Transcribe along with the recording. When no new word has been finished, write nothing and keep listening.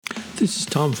This is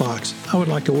Tom Fox. I would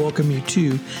like to welcome you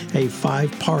to a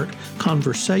 5-part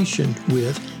conversation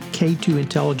with K2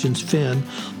 Intelligence Fin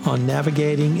on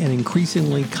navigating an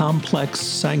increasingly complex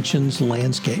sanctions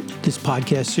landscape. This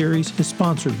podcast series is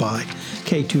sponsored by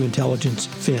K2 Intelligence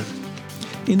Fin.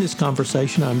 In this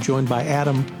conversation, I'm joined by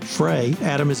Adam Frey.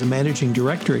 Adam is a managing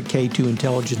director at K2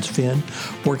 Intelligence Fin,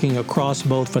 working across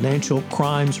both financial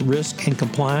crimes, risk and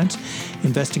compliance,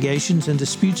 investigations, and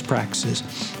disputes practices.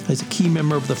 As a key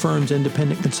member of the firm's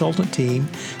independent consultant team,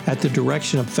 at the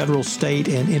direction of federal, state,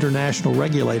 and international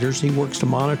regulators, he works to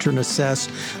monitor and assess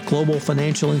global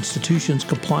financial institutions'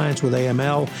 compliance with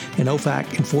AML and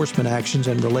OFAC enforcement actions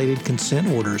and related consent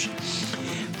orders.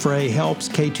 Frey helps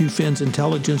K2 Fin's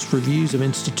intelligence reviews of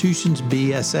institutions,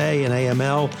 BSA, and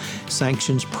AML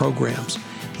sanctions programs.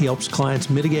 He helps clients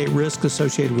mitigate risk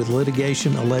associated with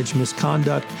litigation, alleged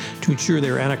misconduct to ensure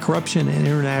their anti-corruption and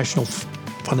international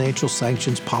financial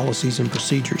sanctions policies and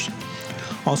procedures.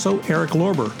 Also, Eric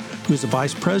Lorber, who is the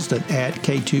vice president at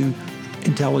K2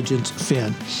 Intelligence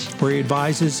Fin, where he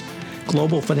advises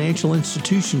global financial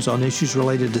institutions on issues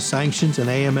related to sanctions and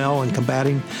AML and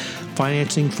combating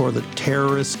financing for the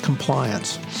terrorist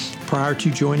compliance. Prior to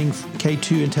joining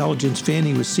K2 Intelligence Fin,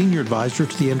 he was senior advisor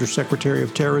to the Undersecretary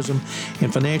of Terrorism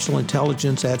and Financial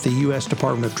Intelligence at the U.S.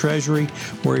 Department of Treasury,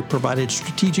 where he provided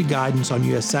strategic guidance on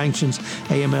U.S. sanctions,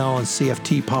 AML, and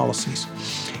CFT policies.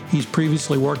 He's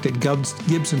previously worked at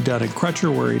Gibson, Dunn &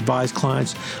 Crutcher, where he advised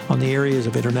clients on the areas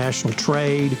of international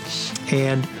trade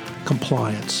and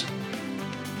compliance.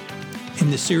 In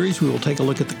this series, we will take a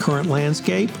look at the current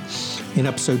landscape. In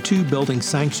Episode 2, building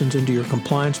sanctions into your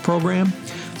compliance program.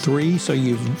 3, so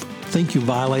you think you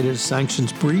violated a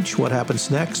sanctions breach, what happens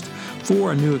next?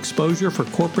 4, a new exposure for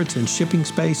corporates in shipping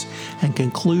space. And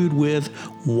conclude with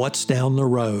what's down the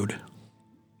road.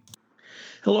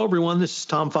 Hello, everyone. This is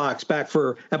Tom Fox back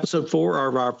for Episode 4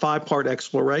 of our 5-part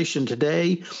exploration.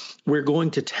 Today, we're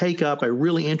going to take up a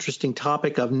really interesting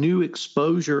topic of new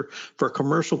exposure for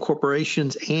commercial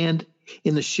corporations and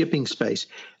in the shipping space.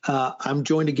 I'm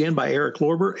joined again by Eric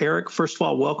Lorber. Eric, first of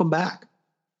all, welcome back.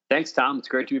 Thanks, Tom. It's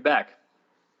great to be back.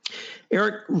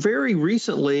 Eric, very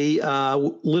recently,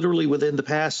 literally within the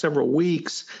past several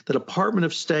weeks, the Department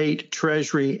of State,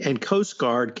 Treasury, and Coast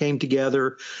Guard came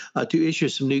together to issue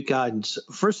some new guidance.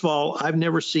 First of all, I've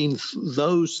never seen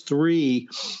those three,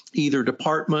 either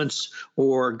departments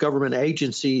or government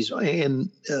agencies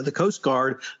and the Coast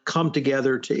Guard, come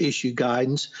together to issue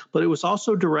guidance, but it was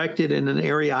also directed in an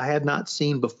area I had not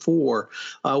seen before.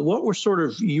 What were sort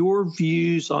of your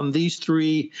views on these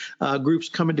three groups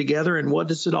coming together, and what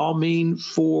does it all mean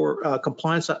for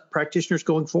compliance practitioners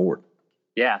going forward?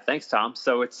 Yeah, thanks, Tom.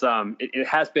 So it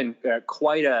has been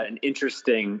quite an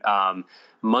interesting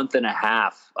month and a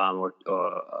half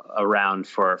around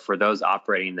for those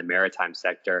operating in the maritime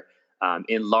sector,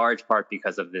 in large part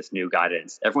because of this new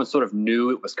guidance. Everyone sort of knew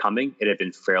it was coming. It had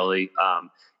been fairly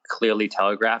clearly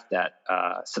telegraphed that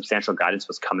substantial guidance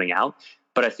was coming out.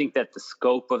 But I think that the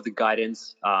scope of the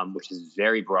guidance, which is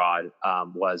very broad,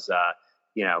 was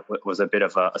a bit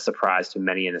of a surprise to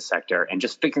many in the sector, and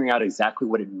just figuring out exactly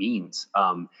what it means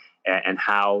and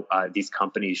how these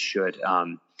companies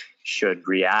should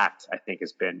react, I think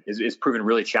is proven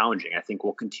really challenging. I think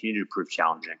will continue to prove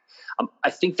challenging.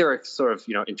 I think there are sort of,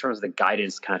 in terms of the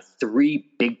guidance, kind of 3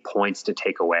 big points to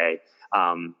take away,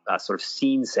 sort of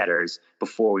scene setters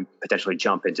before we potentially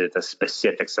jump into the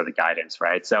specifics of the guidance,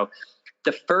 right? So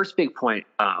the first big point,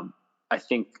 I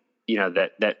think,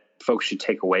 that folks should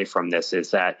take away from this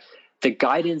is that the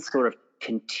guidance sort of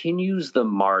continues the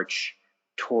march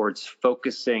towards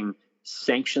focusing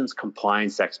sanctions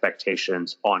compliance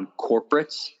expectations on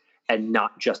corporates and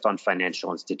not just on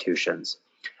financial institutions.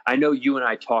 I know you and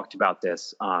I talked about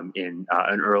this in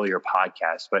an earlier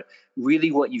podcast, but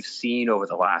really what you've seen over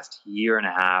the last year and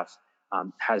a half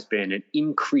has been an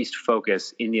increased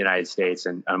focus in the United States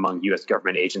and among U.S.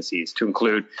 government agencies, to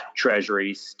include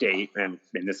Treasury, State, and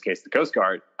in this case, the Coast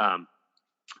Guard,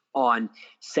 on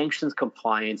sanctions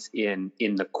compliance in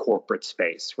the corporate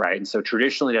space, right? And so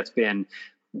traditionally that's been,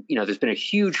 there's been a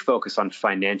huge focus on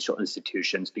financial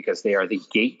institutions because they are the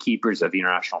gatekeepers of the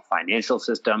international financial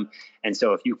system. And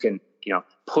so if you can,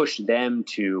 push them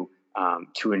to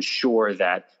ensure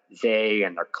that they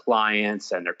and their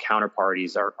clients and their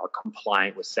counterparties are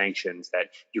compliant with sanctions,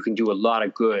 that you can do a lot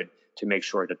of good to make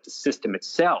sure that the system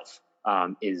itself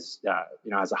has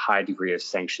a high degree of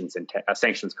sanctions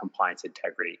compliance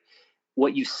integrity.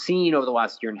 What you've seen over the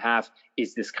last year and a half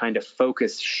is this kind of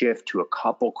focus shift to a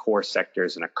couple core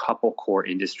sectors and a couple core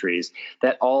industries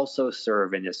that also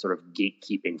serve in this sort of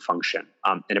gatekeeping function,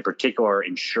 in particular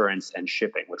insurance and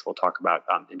shipping, which we'll talk about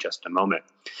in just a moment.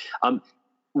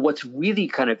 what's really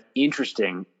kind of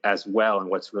interesting as well, and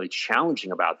what's really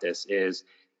challenging about this is,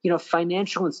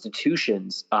 financial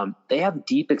institutions, they have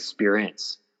deep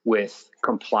experience with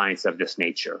compliance of this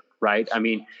nature, right? I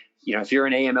mean, if you're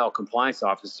an AML compliance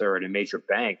officer at a major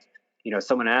bank,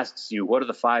 someone asks you, what are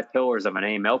the 5 pillars of an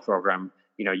AML program?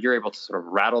 You're able to sort of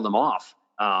rattle them off,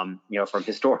 from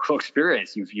historical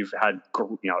experience. You've had,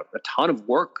 a ton of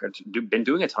work, been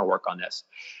doing a ton of work on this.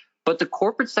 But the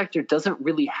corporate sector doesn't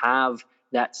really have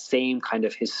that same kind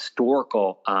of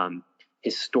historical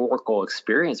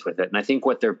experience with it. And I think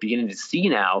what they're beginning to see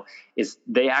now is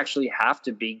they actually have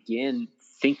to begin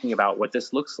thinking about what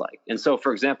this looks like. And so,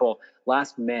 for example,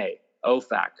 last May,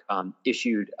 OFAC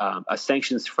issued a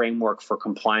sanctions framework for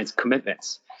compliance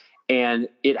commitments. And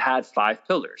it had 5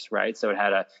 pillars, right? So it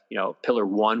had pillar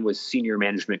 1 was senior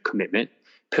management commitment.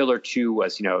 Pillar 2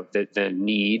 was, the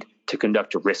need to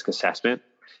conduct a risk assessment.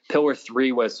 Pillar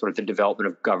 3 was sort of the development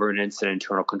of governance and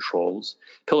internal controls.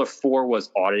 Pillar 4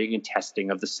 was auditing and testing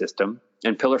of the system.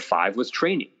 And Pillar 5 was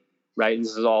training, right? And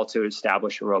this is all to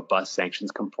establish a robust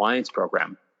sanctions compliance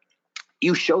program.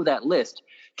 You show that list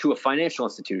to a financial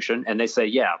institution and they say,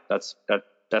 yeah, that's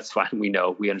fine.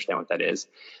 We understand what that is.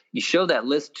 You show that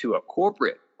list to a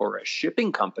corporate or a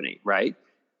shipping company, right?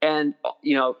 And,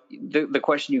 the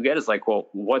question you get is like, well,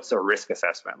 what's a risk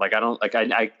assessment? Like,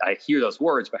 I hear those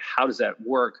words, but how does that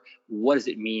work? What does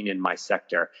it mean in my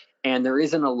sector? And there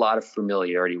isn't a lot of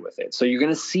familiarity with it. So you're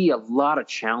going to see a lot of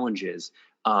challenges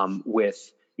and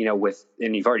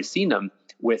you've already seen them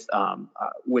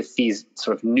with these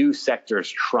sort of new sectors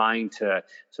trying to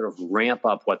sort of ramp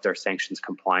up what their sanctions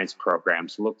compliance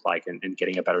programs look like and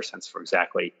getting a better sense for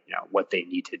exactly, what they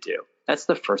need to do. That's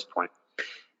the first point.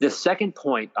 The second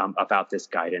point about this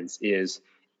guidance is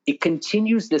it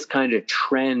continues this kind of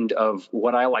trend of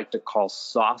what I like to call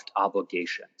soft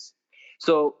obligations.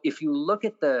 So if you look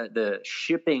at the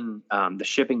shipping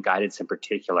guidance in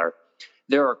particular,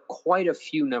 there are quite a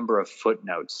few number of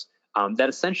footnotes that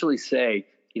essentially say,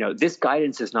 this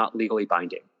guidance is not legally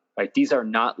binding. Right? These are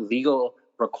not legal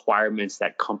requirements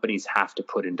that companies have to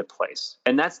put into place.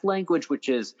 And that's language which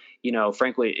is,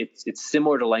 frankly, it's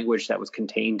similar to language that was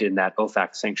contained in that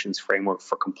OFAC sanctions framework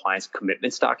for compliance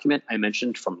commitments document I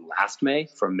mentioned from May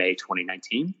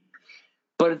 2019.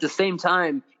 But at the same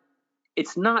time,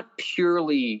 it's not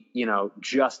purely,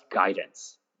 just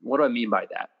guidance. What do I mean by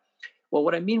that? Well,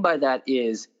 what I mean by that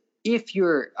is if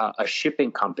you're a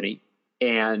shipping company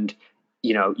and,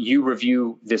 you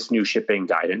review this new shipping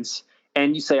guidance,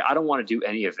 and you say, I don't want to do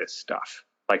any of this stuff.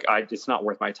 Like, it's not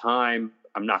worth my time.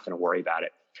 I'm not going to worry about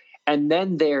it. And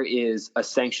then there is a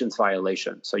sanctions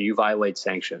violation. So you violate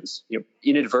sanctions,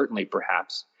 inadvertently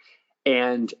perhaps,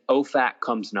 and OFAC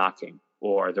comes knocking,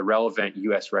 or the relevant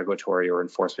U.S. regulatory or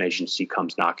enforcement agency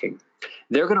comes knocking.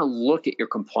 They're going to look at your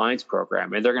compliance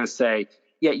program, and they're going to say,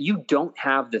 yeah, you don't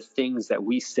have the things that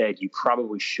we said you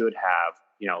probably should have,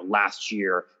 last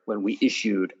year when we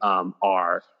issued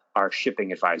our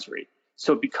shipping advisory.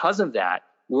 So because of that,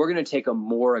 we're going to take a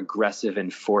more aggressive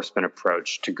enforcement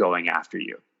approach to going after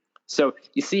you. So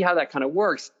you see how that kind of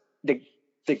works. The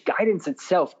guidance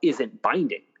itself isn't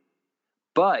binding.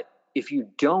 But if you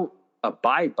don't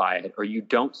abide by it, or you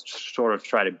don't sort of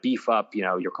try to beef up,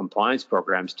 your compliance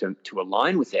programs to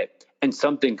align with it, and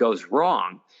something goes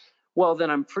wrong, well,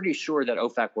 then I'm pretty sure that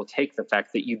OFAC will take the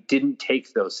fact that you didn't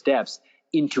take those steps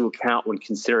into account when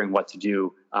considering what to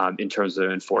do in terms of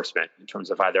enforcement, in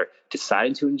terms of either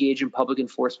deciding to engage in public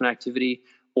enforcement activity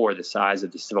or the size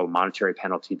of the civil monetary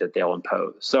penalty that they'll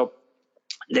impose. So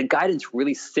the guidance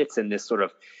really sits in this sort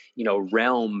of,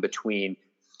 realm between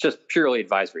just purely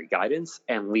advisory guidance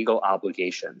and legal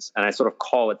obligations. And I sort of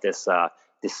call it this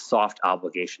soft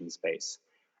obligation space.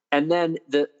 And then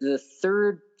the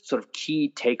third sort of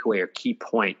key takeaway or key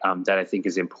point that I think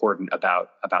is important about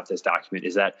this document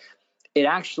is that it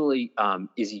actually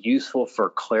is useful for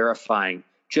clarifying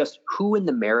just who in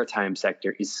the maritime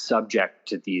sector is subject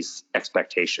to these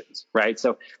expectations, right?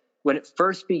 So when it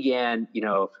first began,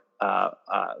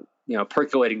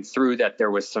 percolating through that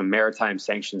there was some maritime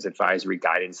sanctions advisory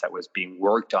guidance that was being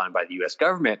worked on by the U.S.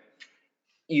 government,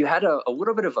 you had a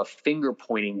little bit of a finger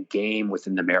pointing game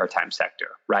within the maritime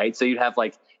sector, right? So you'd have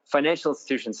like financial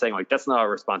institutions saying like, that's not our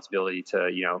responsibility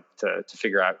to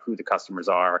figure out who the customers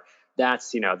are.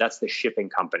 That's the shipping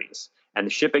companies, and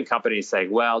the shipping companies saying,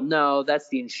 well, no, that's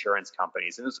the insurance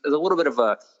companies. And it's a little bit of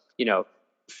a,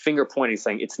 finger pointing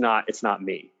saying it's not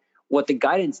me. What the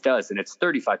guidance does, and it's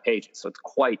 35 pages, so it's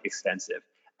quite extensive,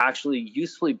 actually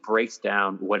usefully breaks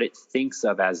down what it thinks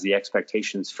of as the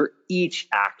expectations for each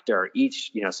actor,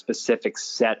 each, specific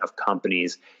set of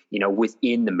companies,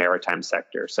 within the maritime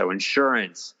sector. So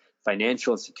insurance,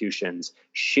 financial institutions,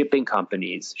 shipping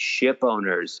companies, ship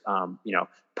owners,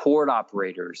 port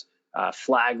operators,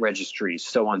 flag registries,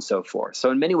 so on and so forth.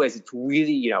 So in many ways, it's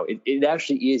really, it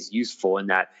actually is useful in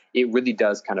that it really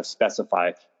does kind of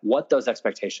specify what those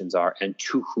expectations are and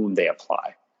to whom they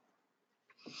apply.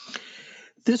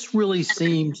 This really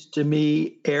seems to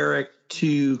me, Eric,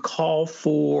 to call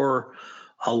for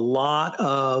a lot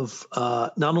of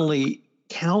not only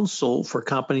counsel for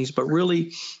companies, but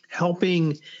really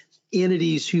helping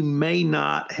entities who may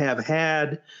not have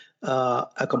had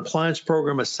a compliance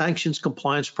program, a sanctions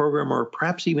compliance program, or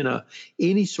perhaps even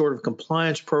any sort of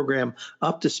compliance program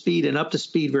up to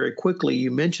speed very quickly. You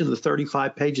mentioned the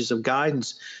 35 pages of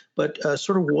guidance, but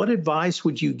sort of what advice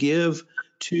would you give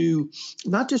to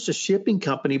not just a shipping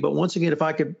company, but once again, if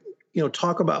I could,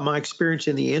 talk about my experience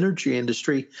in the energy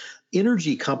industry,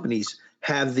 energy companies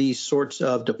have these sorts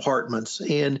of departments,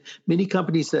 and many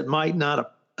companies that might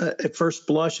not at first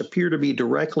blush appear to be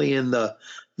directly in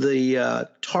the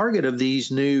target of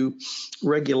these new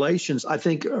regulations, I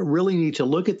think really need to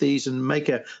look at these and make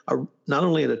a not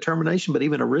only a determination, but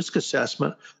even a risk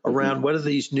assessment around whether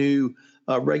these new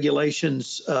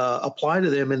regulations apply to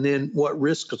them, and then what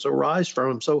risks arise from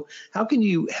them. So how can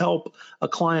you help a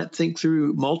client think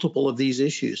through multiple of these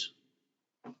issues?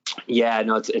 Yeah,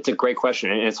 no, it's a great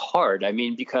question, and it's hard. I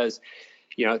mean, because,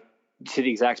 to the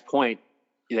exact point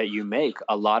that you make,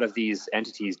 a lot of these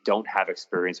entities don't have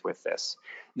experience with this.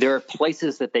 There are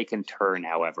places that they can turn,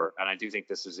 however, and I do think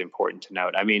this is important to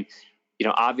note. I mean,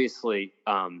 obviously,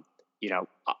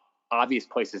 obvious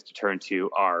places to turn to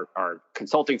are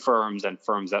consulting firms and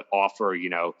firms that offer,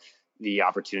 the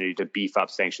opportunity to beef up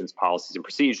sanctions policies and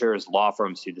procedures. Law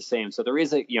firms do the same. So there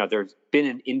is there's been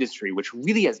an industry which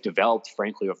really has developed,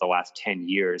 frankly, over the last 10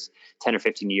 or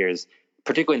 15 years,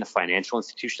 particularly in the financial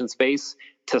institution space,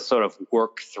 to sort of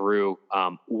work through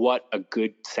what a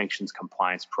good sanctions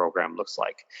compliance program looks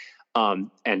like,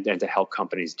 and to help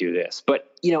companies do this. But,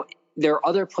 there are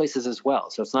other places as well.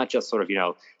 So it's not just sort of,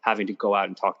 having to go out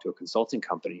and talk to a consulting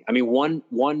company. I mean,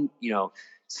 one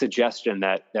suggestion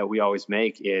that we always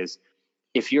make is,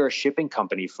 if you're a shipping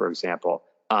company, for example,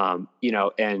 and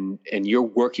you're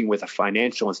working with a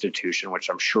financial institution, which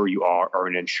I'm sure you are, or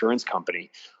an insurance company,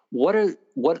 what are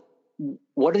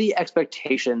the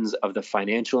expectations of the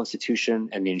financial institution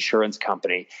and the insurance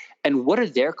company, and what are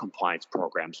their compliance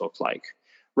programs look like?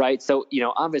 Right. So,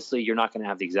 obviously you're not going to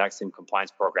have the exact same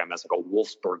compliance program as like a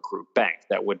Wolfsburg Group bank.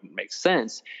 That wouldn't make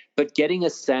sense. But getting a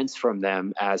sense from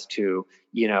them as to,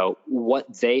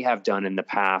 what they have done in the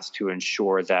past to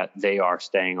ensure that they are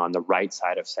staying on the right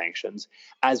side of sanctions,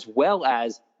 as well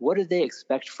as what do they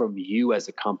expect from you as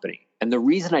a company? And the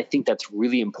reason I think that's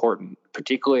really important,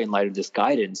 particularly in light of this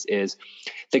guidance, is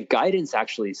the guidance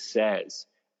actually says,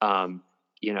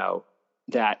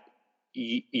 that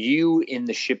you in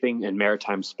the shipping and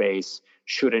maritime space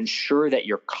should ensure that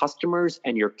your customers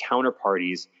and your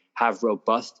counterparties have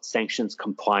robust sanctions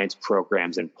compliance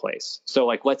programs in place. So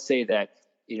like, let's say that,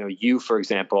 you, for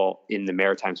example, in the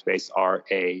maritime space are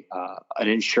an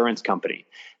insurance company.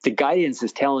 The guidance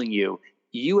is telling you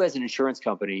as an insurance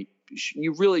company,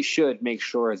 you really should make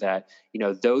sure that,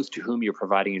 those to whom you're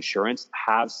providing insurance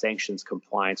have sanctions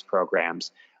compliance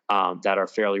programs that are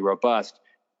fairly robust,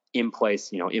 in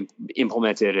place,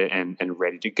 implemented and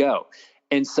ready to go.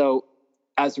 And so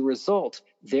as a result,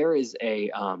 there is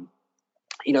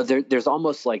there's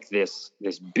almost like this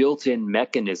built-in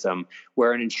mechanism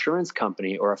where an insurance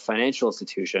company or a financial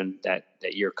institution that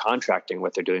you're contracting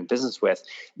with or doing business with,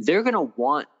 they're going to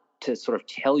want to sort of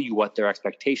tell you what their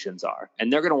expectations are.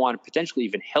 And they're going to want to potentially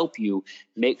even help you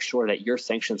make sure that your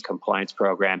sanctions compliance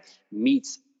program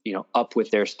meets up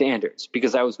with their standards.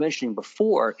 Because I was mentioning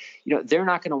before, they're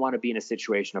not going to want to be in a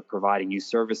situation of providing you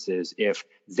services if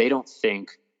they don't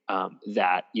think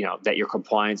that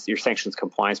your sanctions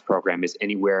compliance program is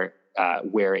anywhere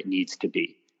where it needs to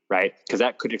be, right? Because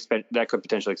that could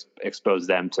potentially expose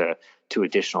them to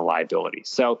additional liability.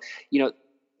 So,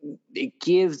 it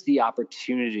gives the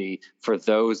opportunity for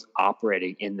those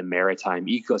operating in the maritime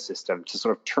ecosystem to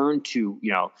sort of turn to,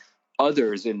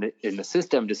 others in the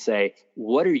system to say,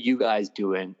 what are you guys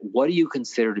doing? What do you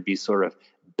consider to be sort of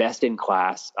best in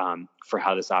class for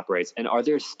how this operates? And are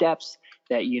there steps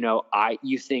that,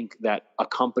 you think that a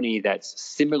company that's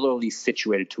similarly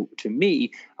situated to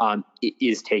me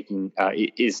is taking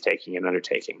an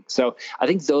undertaking? So I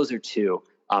think those are two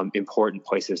important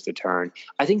places to turn.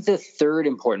 I think the third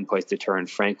important place to turn,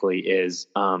 frankly, is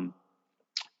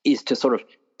to sort of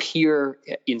peer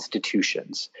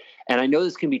institutions. And I know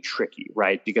this can be tricky,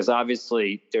 right? Because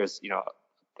obviously there's,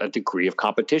 a degree of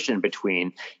competition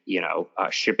between,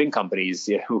 shipping companies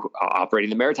who operate in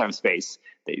the maritime space.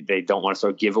 They don't want to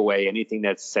sort of give away anything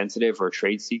that's sensitive or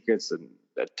trade secrets, and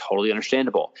that's totally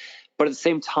understandable. But at the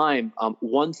same time,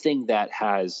 one thing that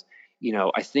has,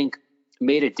 I think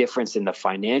made a difference in the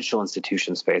financial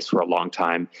institution space for a long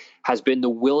time has been the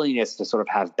willingness to sort of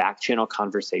have back channel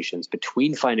conversations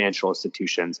between financial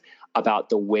institutions about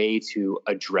the way to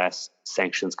address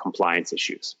sanctions compliance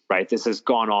issues, right? This has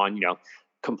gone on,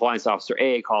 compliance officer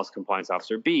A calls compliance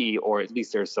officer B, or at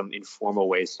least there's some informal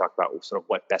ways to talk about sort of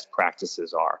what best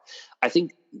practices are. I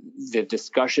think the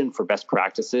discussion for best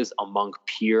practices among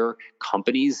peer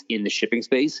companies in the shipping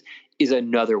space is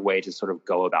another way to sort of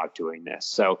go about doing this.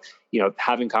 So,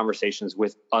 having conversations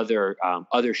with other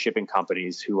shipping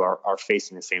companies who are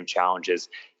facing the same challenges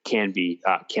can be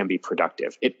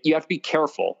productive. You have to be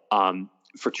careful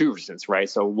for two reasons, right?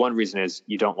 So one reason is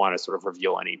you don't want to sort of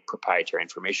reveal any proprietary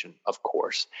information, of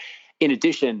course. In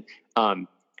addition,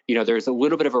 there's a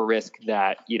little bit of a risk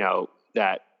that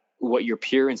that what your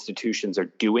peer institutions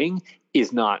are doing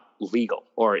is not legal,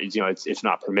 or it's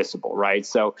not permissible, right?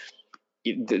 So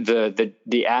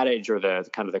the adage, or the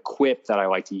kind of the quip that I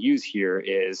like to use here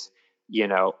is,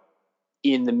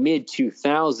 in the mid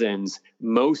 2000s,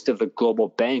 most of the global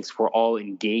banks were all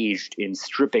engaged in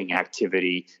stripping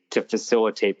activity to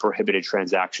facilitate prohibited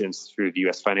transactions through the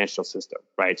U.S. financial system,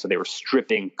 right? So they were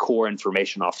stripping core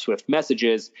information off SWIFT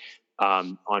messages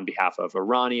on behalf of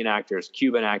Iranian actors,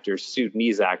 Cuban actors,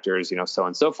 Sudanese actors, so on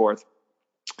and so forth,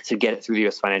 to get it through the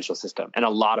U.S. financial system. And a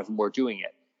lot of them were doing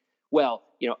it. Well,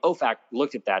 OFAC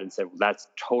looked at that and said, well, that's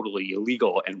totally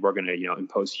illegal, and we're going to,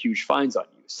 impose huge fines on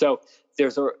you. So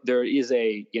there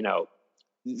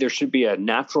should be a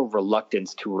natural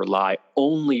reluctance to rely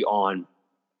only on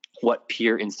what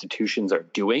peer institutions are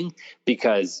doing,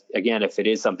 because again, if it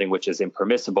is something which is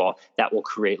impermissible, that will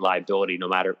create liability no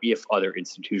matter if other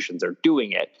institutions are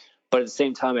doing it. But at the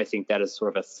same time, I think that is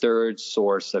sort of a third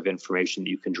source of information that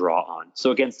you can draw on.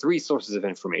 So again, three sources of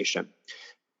information: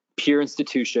 peer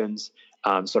institutions,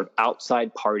 sort of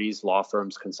outside parties, law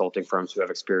firms, consulting firms who have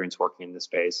experience working in the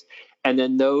space, and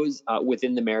then those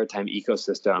within the maritime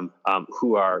ecosystem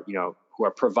who are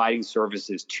providing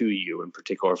services to you, in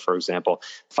particular, for example,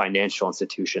 financial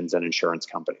institutions and insurance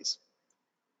companies.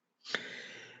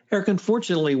 Eric,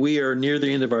 unfortunately, we are near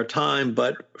the end of our time,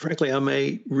 but frankly, I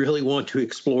may really want to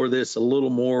explore this a little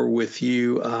more with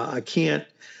you. I can't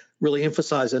really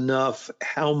emphasize enough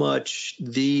how much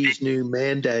these new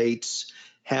mandates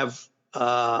have,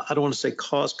 I don't want to say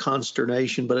caused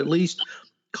consternation, but at least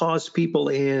caused people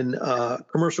in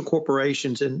commercial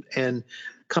corporations and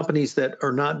companies that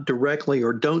are not directly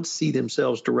or don't see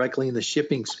themselves directly in the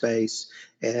shipping space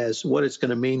as what it's going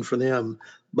to mean for them.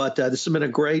 But this has been a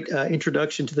great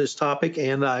introduction to this topic,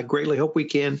 and I greatly hope we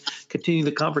can continue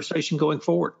the conversation going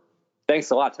forward.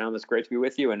 Thanks a lot, Tom. It's great to be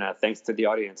with you, and thanks to the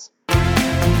audience. Hope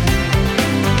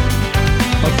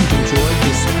you've enjoyed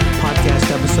this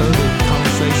podcast episode of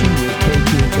Conversation with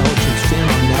K2 Intelligence Fin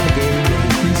on navigating the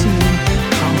increasingly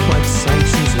complex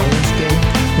sanctions landscape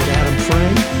with Adam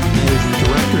Frey, Managing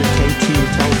Director at K2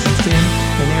 Intelligence Fin,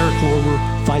 and Eric Lorber,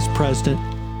 Vice President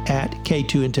at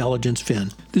K2 Intelligence Fin.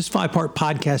 This 5-part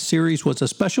podcast series was a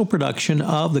special production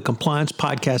of the Compliance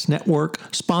Podcast Network,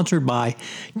 sponsored by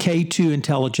K2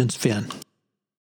 Intelligence Fin.